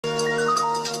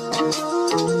Oh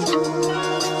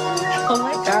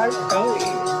my gosh, Cody.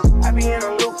 I be in a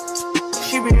loop,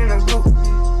 she be in a group.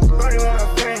 Brody want a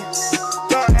friend,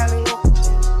 don't alley loop.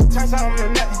 Turn something to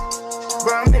nothing,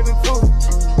 bro, I'm living proof.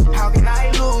 How can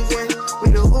I lose when we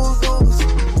the ooze?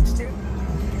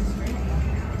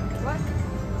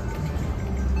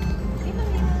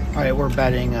 Alright, we're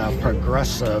betting a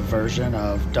progressive version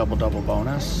of double-double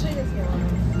bonus.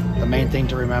 The main thing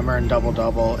to remember in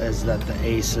double-double is that the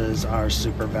aces are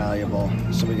super valuable.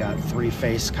 So we got 3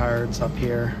 face cards up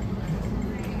here,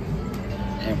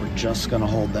 and we're just going to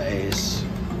hold the ace.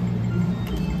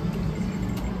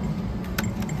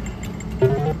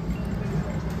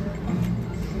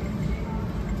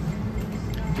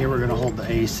 Here we're going to hold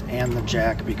the ace and the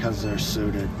jack because they're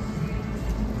suited.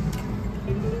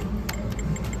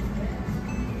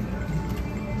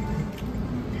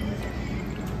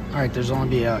 Alright, there's only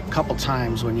be a couple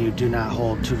times when you do not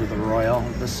hold 2 to the royal.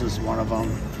 This is one of them.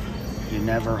 You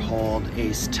never hold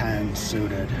ace 10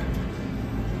 suited.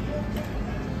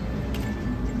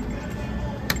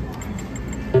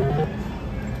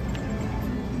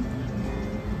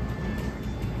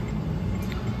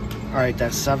 Alright,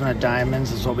 that 7 of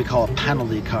diamonds is what we call a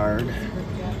penalty card.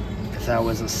 If that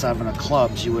was a 7 of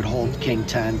clubs, you would hold king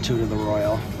 10, 2 to the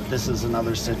royal. But this is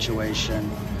another situation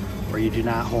where you do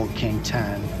not hold king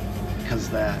 10 because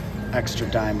that extra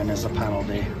diamond is a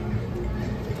penalty.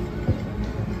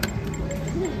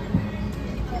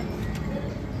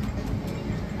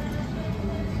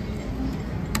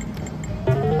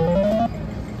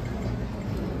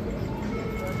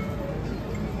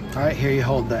 Alright, here you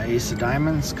hold the ace of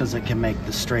diamonds because it can make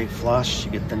the straight flush.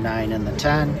 You get the 9 and the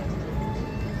 10.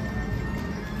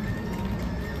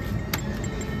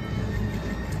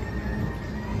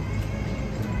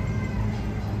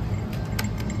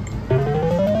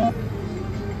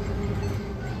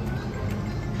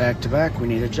 Back to back, we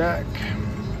need a jack.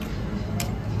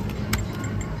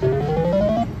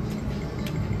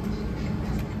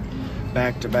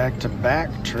 Back to back to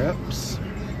back trips.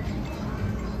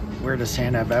 Weirdest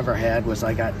hand I've ever had was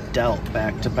I got dealt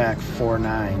back to back 4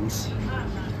 9s.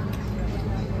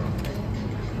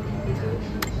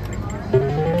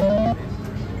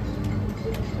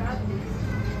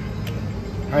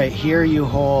 Alright, here you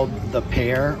hold the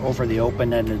pair over the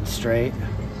open-ended straight.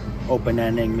 Open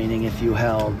ending meaning if you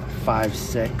held 5,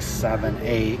 6, 7,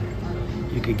 8,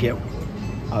 you could get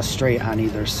a straight on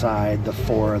either side, the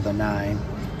 4 or the 9,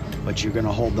 but you're going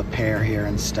to hold the pair here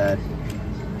instead.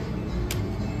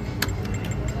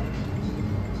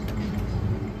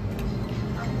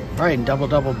 Alright, in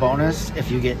double-double bonus,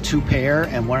 if you get 2 pair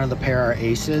and one of the pair are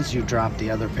aces, you drop the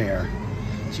other pair.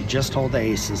 So you just hold the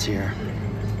aces here.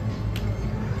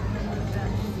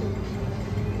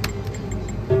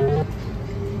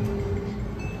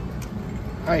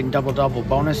 Alright, in double-double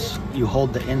bonus, you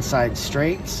hold the inside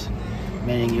straights,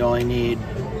 meaning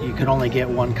you can only get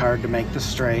 1 card to make the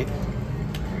straight.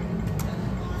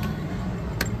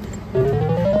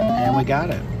 And we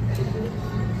got it.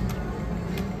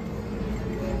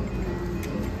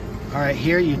 Alright,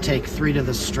 here you take 3 to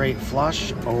the straight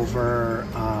flush over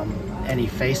any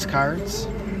face cards.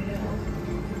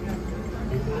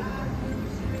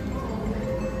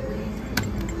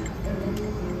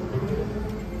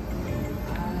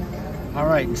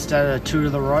 Alright, instead of 2 to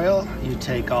the royal, you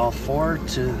take all 4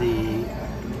 to the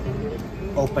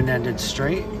open-ended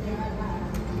straight.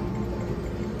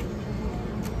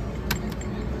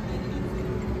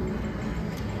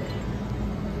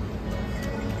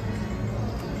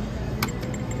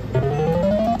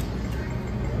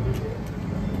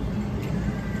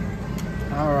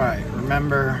 Alright,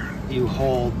 remember you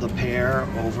hold the pair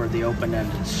over the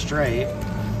open-ended straight,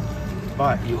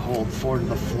 but you hold 4 to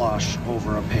the flush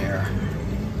over a pair.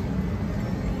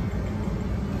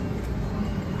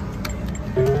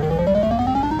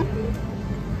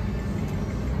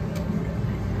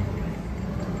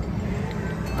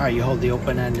 Alright, you hold the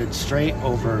open-ended straight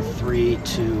over 3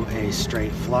 to a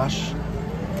straight flush.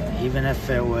 Even if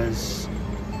it was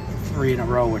 3 in a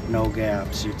row with no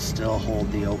gaps, you'd still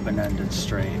hold the open-ended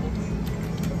straight.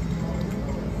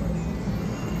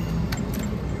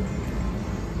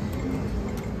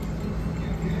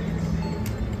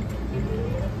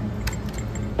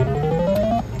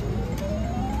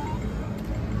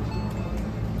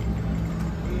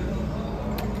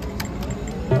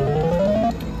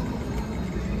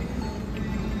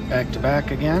 Back to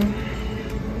back again.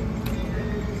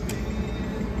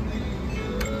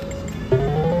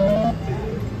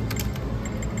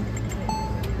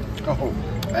 Oh,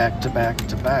 back to back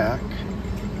to back.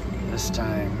 This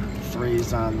time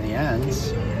 3s on the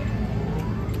ends.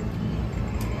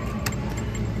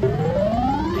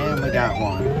 And finally got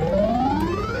one.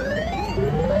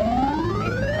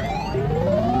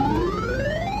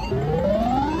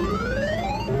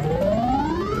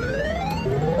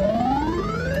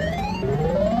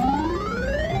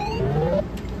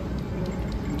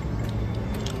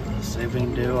 See if we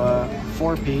can do a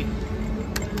 4-peat.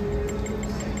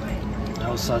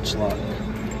 No such luck.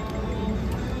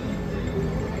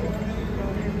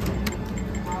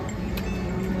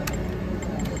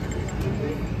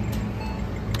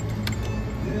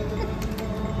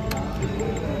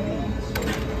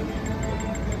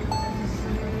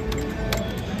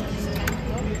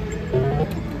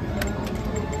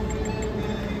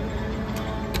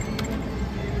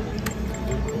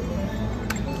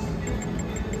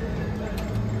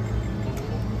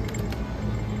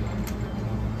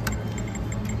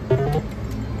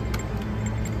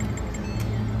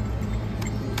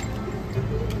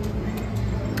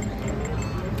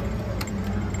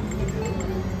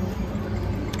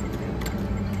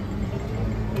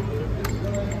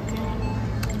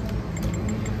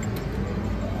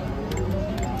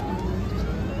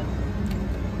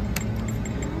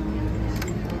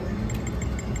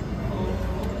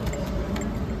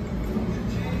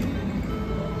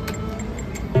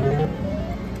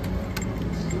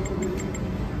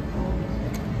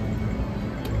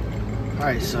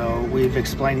 Alright, so we've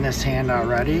explained this hand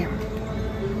already.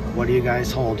 What do you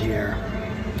guys hold here?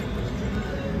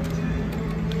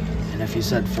 And if you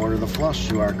said 4 to the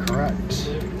flush, you are correct.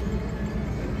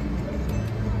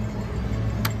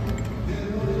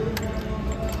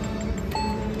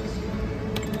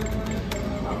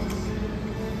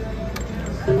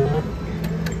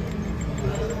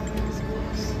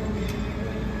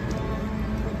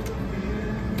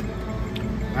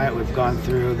 Alright, we've gone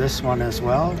through this one as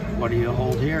well. What do you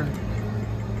hold here?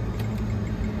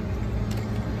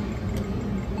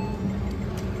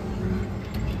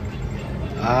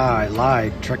 Ah, I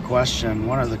lied. Trick question.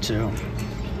 One of the two.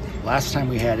 Last time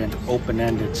we had an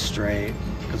open-ended straight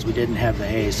because we didn't have the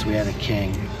ace, we had a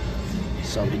king.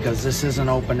 So because this isn't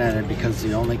open-ended, because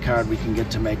the only card we can get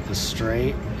to make the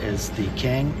straight is the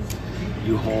king,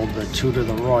 you hold the 2 to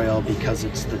the royal because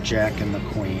it's the jack and the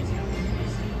queen.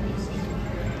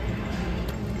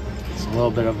 A little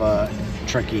bit of a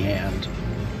tricky hand.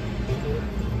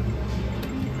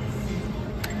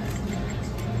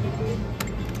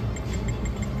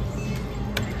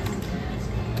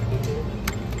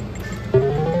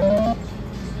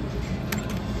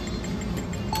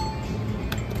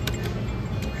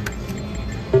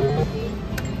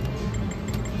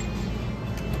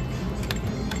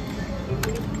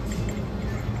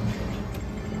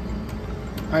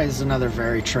 All right, this is another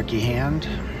very tricky hand.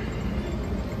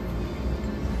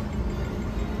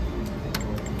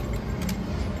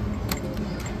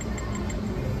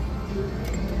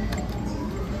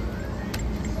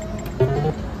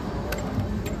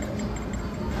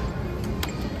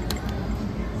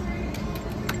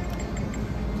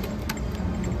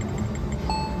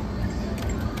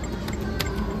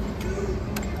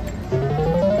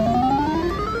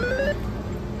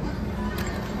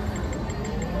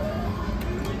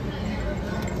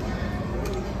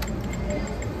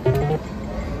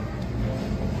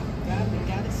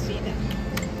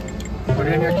 Put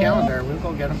it in your calendar. We'll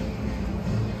go get them.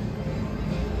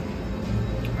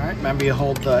 All right, remember you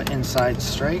hold the inside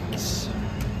straights.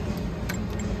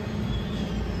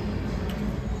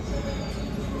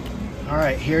 All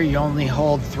right, here you only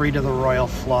hold 3 to the royal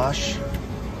flush.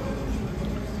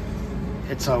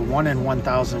 It's a 1 in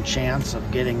 1,000 chance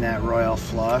of getting that royal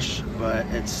flush, but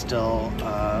it's still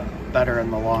better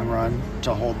in the long run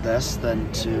to hold this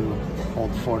than to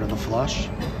hold 4 to the flush.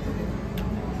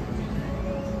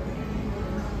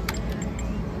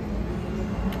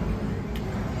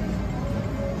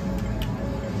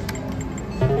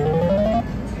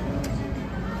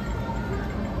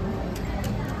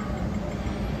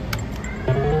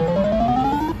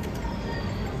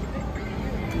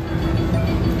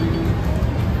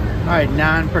 All right,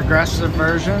 non-progressive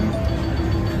version,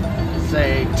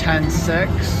 say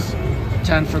 10-6,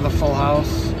 10 for the full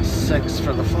house, 6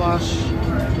 for the flush.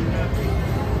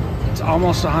 It's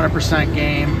almost 100%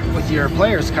 game with your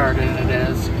player's card in it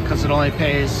is, because it only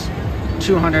pays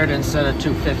 200 instead of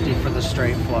 250 for the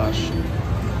straight flush.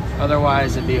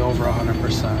 Otherwise, it'd be over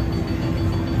 100%.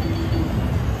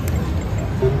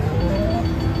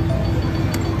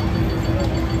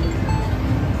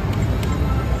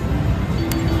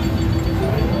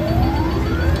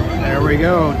 There we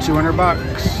go, 200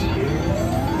 bucks.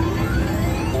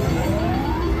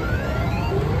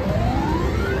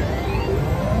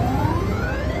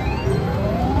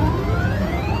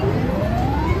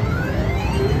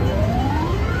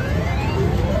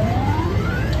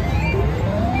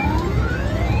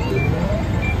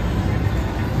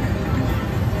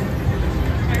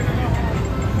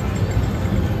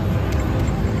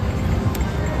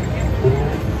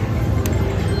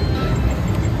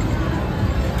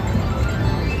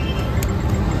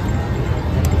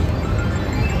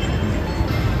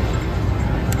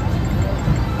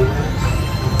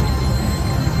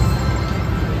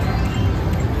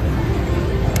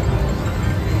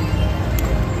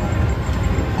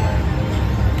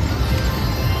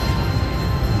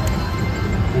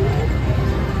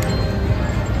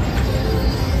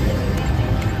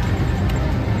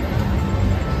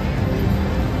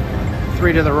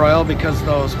 free to the royal because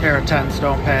those pair of 10s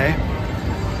don't pay.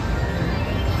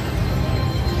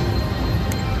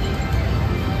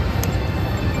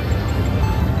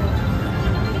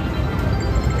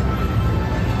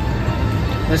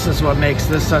 This is what makes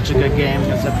this such a good game,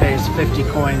 because it pays 50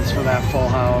 coins for that full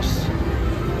house.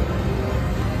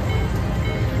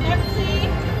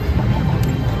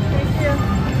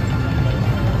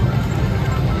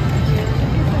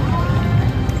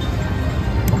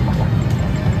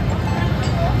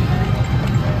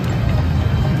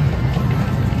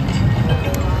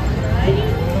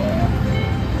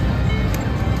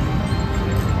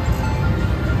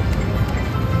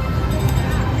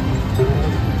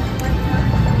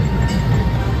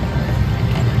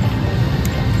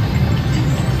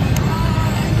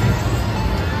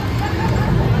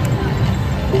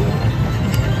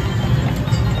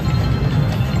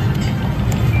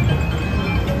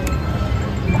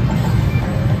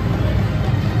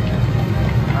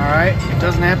 It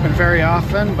doesn't happen very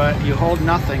often, but you hold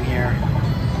nothing here.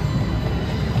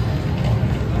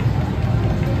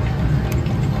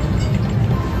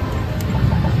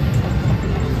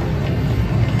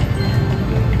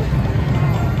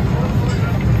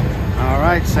 All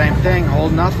right, same thing,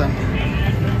 hold nothing.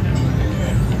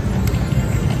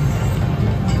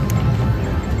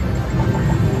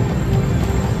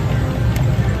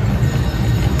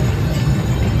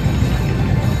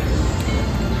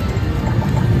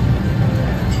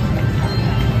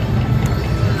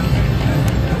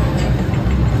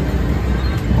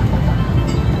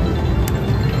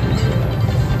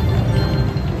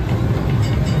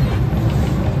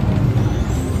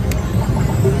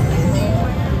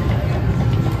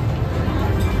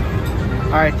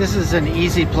 Alright, this is an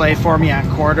easy play for me on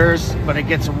quarters, but it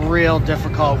gets real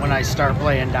difficult when I start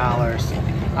playing dollars.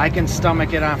 I can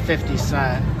stomach it on 50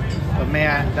 cent, but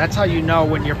man, that's how you know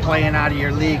when you're playing out of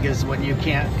your league, is when you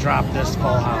can't drop this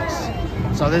full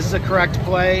house. So this is a correct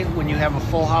play. When you have a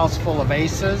full house full of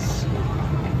aces,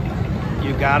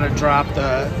 you gotta drop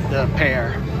the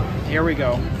pair. Here we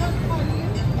go.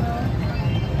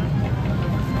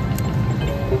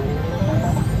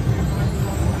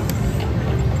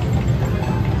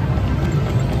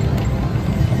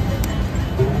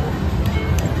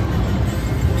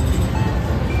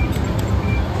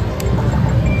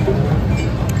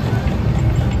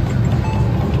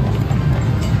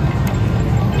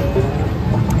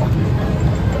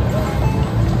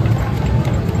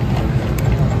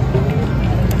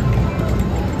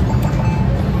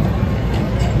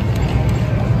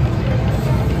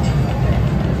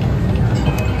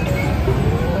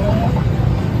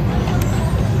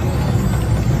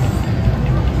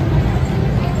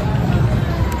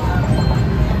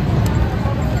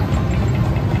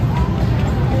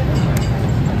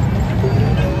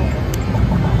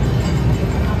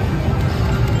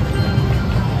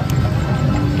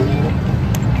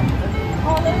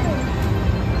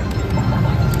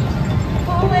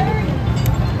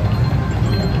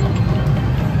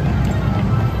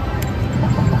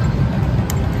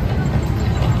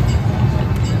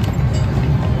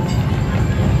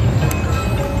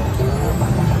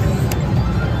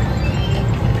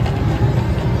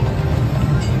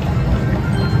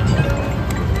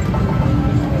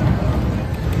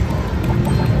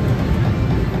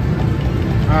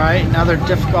 Alright, another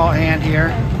difficult hand here.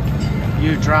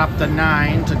 You drop the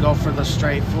 9 to go for the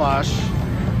straight flush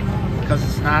because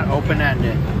it's not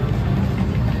open-ended.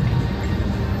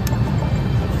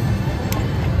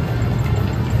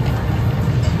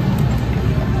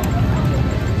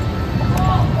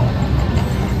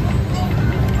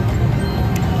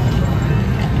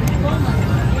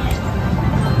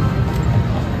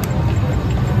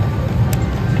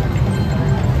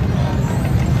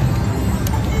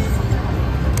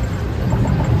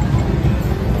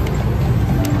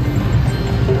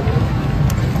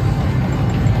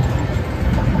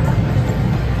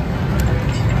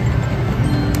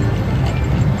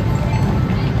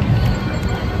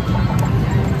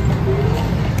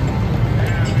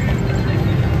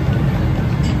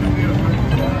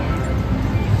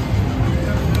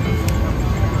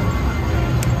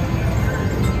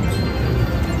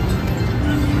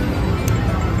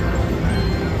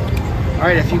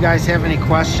 Alright, if you guys have any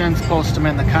questions, post them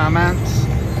in the comments.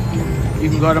 You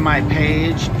can go to my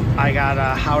page. I got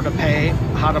a how to play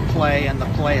in the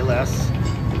playlist.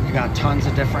 You got tons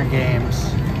of different games.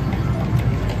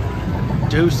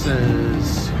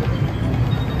 Deuces.